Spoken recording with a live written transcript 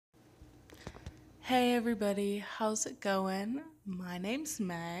Hey everybody, how's it going? My name's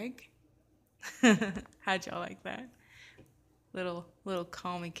Meg. How'd y'all like that? Little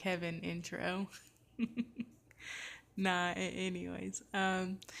call me Kevin intro. Anyways.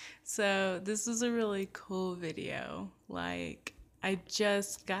 So this is a really cool video. Like I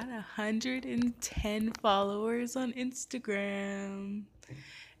just got 110 followers on Instagram.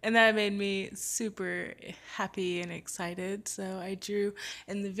 And that made me super happy and excited. So I drew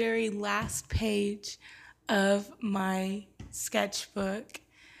in the very last page of my sketchbook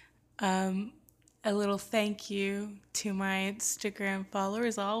a little thank you to my Instagram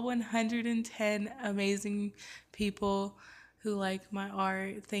followers, all 110 amazing people who like my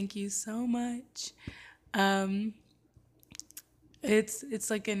art. Thank you so much. Um,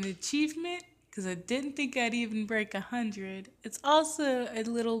 it's like an achievement because I didn't think I'd even break 100. It's also a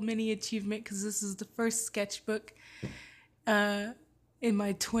little mini achievement because this is the first sketchbook uh, in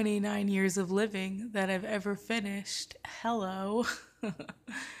my 29 years of living that I've ever finished. Hello.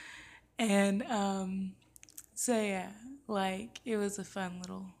 And so yeah, like it was a fun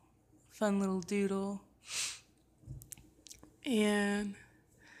little doodle. And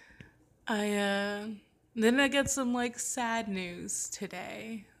I then I got some like sad news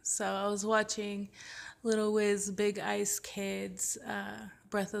today. So I was watching Little Wiz Big Ice Kids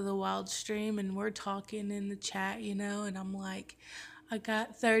Breath of the Wild stream, and we're talking in the chat, and I'm like, I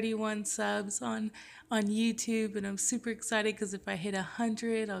got 31 subs on YouTube, and I'm super excited because if I hit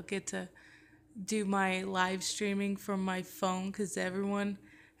 100, I'll get to do my live streaming from my phone because everyone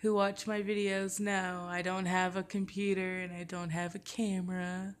who watch my videos know I don't have a computer and I don't have a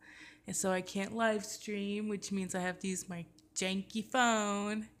camera. And so I can't live stream, which means I have to use my janky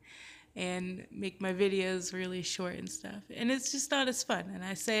phone and make my videos really short and stuff. And it's just not as fun. And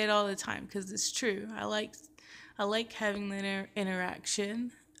I say it all the time because it's true. I like having the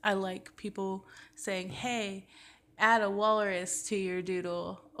interaction. I like people saying, "Hey, add a walrus to your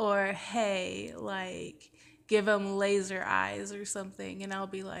doodle," or "Hey, like give them laser eyes or something," and I'll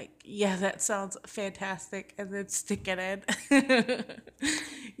be like, "Yeah, that sounds fantastic," and then stick it in,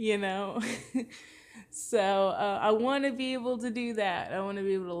 you know. So I want to be able to do that. I want to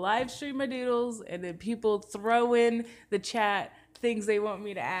be able to live stream my doodles, and then people throw in the chat things they want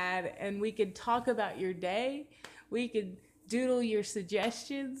me to add, and we can talk about your day. We can doodle your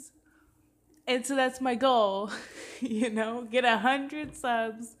suggestions, and so that's my goal, get 100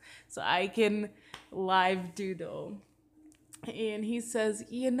 subs so I can live doodle. And he says,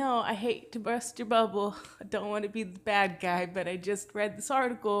 I hate to burst your bubble. I don't want to be the bad guy, but I just read this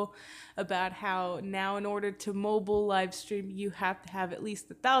article about how now in order to mobile live stream, you have to have at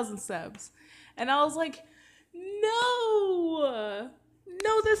least 1,000 subs. And I was like, no,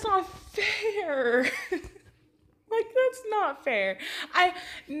 that's not fair. Like, that's not fair. I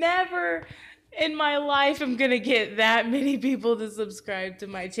never in my life am gonna get that many people to subscribe to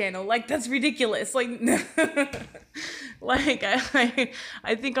my channel. Like, that's ridiculous. Like, like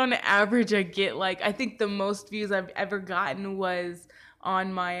I think on average I get like, I think the most views I've ever gotten was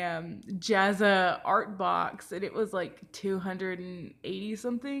on my Jazza art box, and it was like 280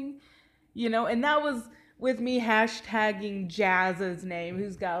 something, and that was with me hashtagging Jazz's name,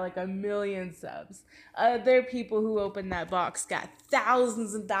 who's got like 1 million subs. There are people who opened that box, got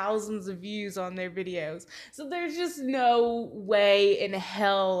thousands and thousands of views on their videos. So there's just no way in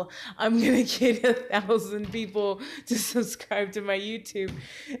hell I'm gonna get 1,000 people to subscribe to my YouTube.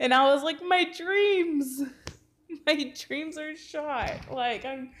 And I was like, my dreams, my dreams are shot. Like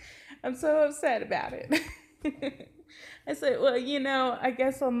I'm so upset about it. I said, well, I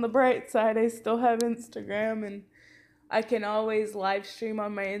guess on the bright side, I still have Instagram and I can always live stream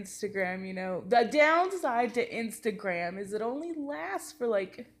on my Instagram. The downside to Instagram is it only lasts for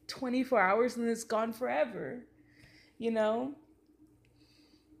like 24 hours and it's gone forever. You know,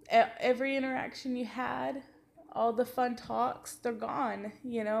 every interaction you had, all the fun talks, they're gone,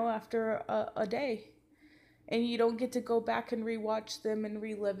 after a day. And you don't get to go back and rewatch them and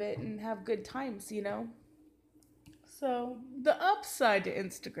relive it and have good times. So, the upside to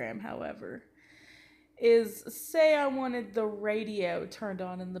Instagram, however, is say I wanted the radio turned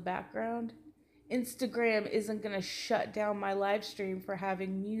on in the background. Instagram isn't going to shut down my live stream for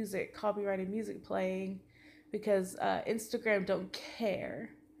having copyrighted music playing, because Instagram don't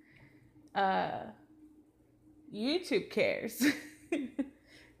care. YouTube cares.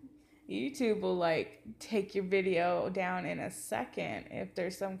 YouTube will like take your video down in a second if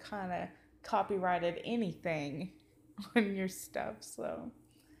there's some kind of copyrighted anything on your stuff. So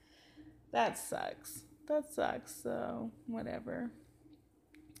that sucks. So whatever.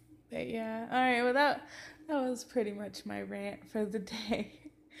 But yeah, all right. Well, that was pretty much my rant for the day.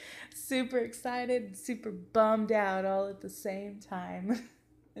 Super excited, super bummed out all at the same time.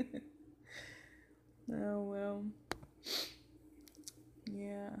 Oh well.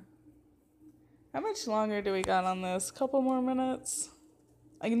 Yeah. How much longer do we got on this? Couple more minutes?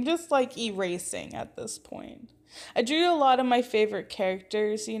 I'm just like erasing at this point. I drew a lot of my favorite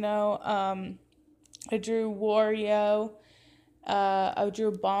characters, you know. I drew Wario, I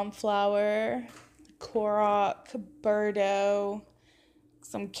drew Bombflower, Korok, Birdo,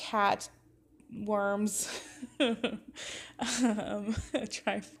 some cat worms, Triforce.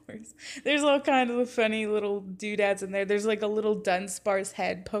 There's all kinds of funny little doodads in there. There's like a little Dunsparce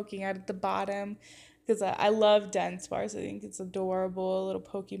head poking out at the bottom because I love Dunsparce. I think it's adorable, a little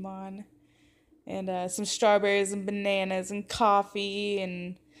Pokemon. And some strawberries and bananas and coffee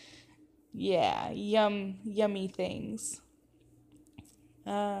and yeah, yummy things.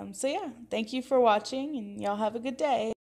 So yeah, thank you for watching and y'all have a good day.